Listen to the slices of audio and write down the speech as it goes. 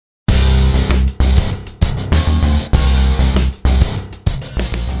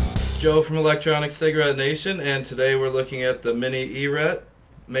Joe from Electronic Cigarette Nation, and today we're looking at the mini E-Rette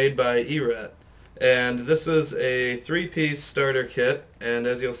made by E-Rette. And this is a 3-piece starter kit, and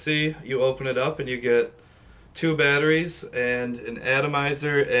as you'll see, you open it up and you get 2 batteries and an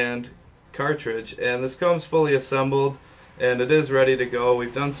atomizer and cartridge. And this comes fully assembled and it is ready to go.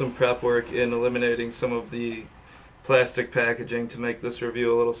 We've done some prep work in eliminating some of the plastic packaging to make this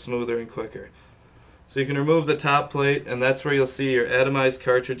review a little smoother and quicker. So you can remove the top plate, and that's where you'll see your atomized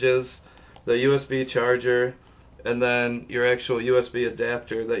cartridges, the USB charger, and then your actual USB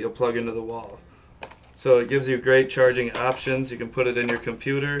adapter that you'll plug into the wall. So it gives you great charging options. You can put it in your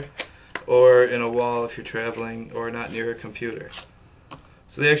computer or in a wall if you're traveling or not near a computer.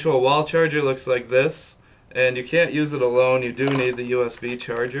 So the actual wall charger looks like this, and you can't use it alone. You do need the USB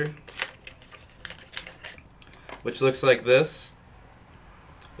charger, which looks like this.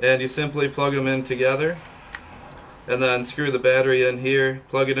 And you simply plug them in together and then screw the battery in here,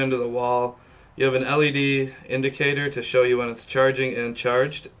 plug it into the wall. You have an LED indicator to show you when it's charging and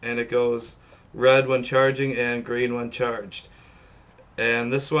charged, and it goes red when charging and green when charged.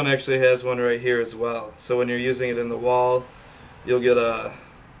 And this one actually has one right here as well. So when you're using it in the wall, you'll get a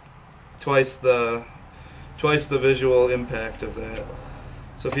twice the visual impact of that.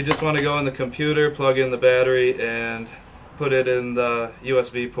 So if you just want to go in the computer, plug in the battery and put it in the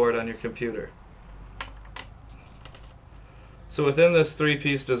USB port on your computer. So within this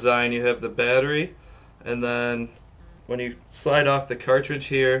 3-piece design, you have the battery, and then when you slide off the cartridge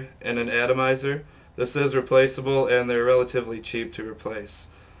here and an atomizer, this is replaceable and they're relatively cheap to replace.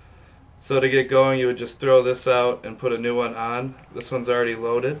 So to get going, you would just throw this out and put a new one on. This one's already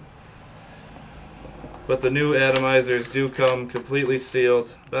loaded. But the new atomizers do come completely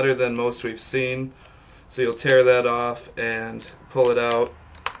sealed, better than most we've seen. So you'll tear that off and pull it out.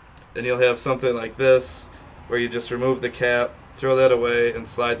 Then you'll have something like this, where you just remove the cap, throw that away, and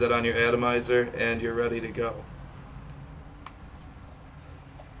slide that on your atomizer, and you're ready to go.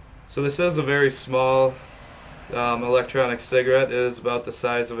 So this is a very small electronic cigarette. It is about the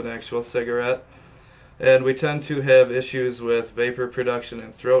size of an actual cigarette. And we tend to have issues with vapor production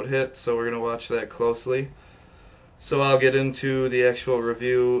and throat hit, so we're going to watch that closely. So I'll get into the actual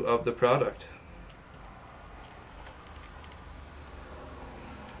review of the product.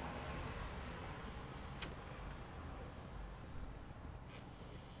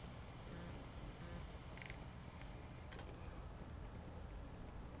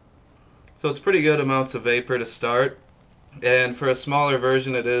 So it's pretty good amounts of vapor to start, and for a smaller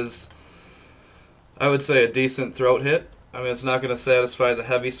version it is, I would say, a decent throat hit. I mean, it's not going to satisfy the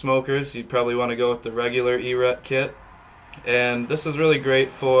heavy smokers. You'd probably want to go with the regular E-Rette kit. And this is really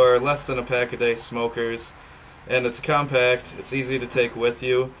great for less than a pack a day smokers, and it's compact, it's easy to take with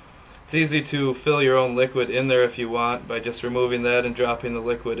you. It's easy to fill your own liquid in there if you want by just removing that and dropping the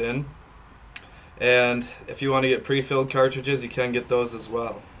liquid in. And if you want to get pre-filled cartridges, you can get those as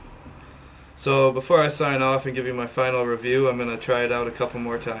well. So before I sign off and give you my final review, I'm going to try it out a couple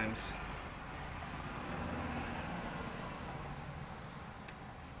more times.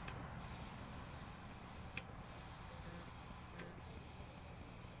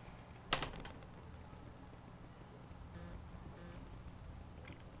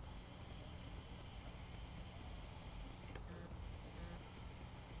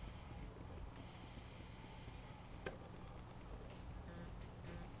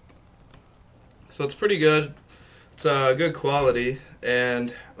 So it's pretty good. It's good quality,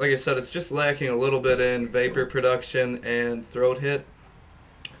 and like I said, it's just lacking a little bit in vapor production and throat hit.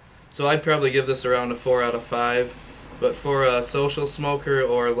 So I'd probably give this around a 4 out of 5. But for a social smoker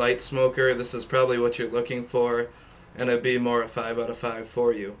or a light smoker, this is probably what you're looking for, and it'd be more a 5 out of 5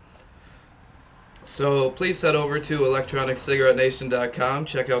 for you. So please head over to electroniccigarettenation.com,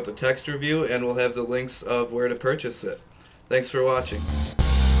 check out the text review, and we'll have the links of where to purchase it. Thanks for watching.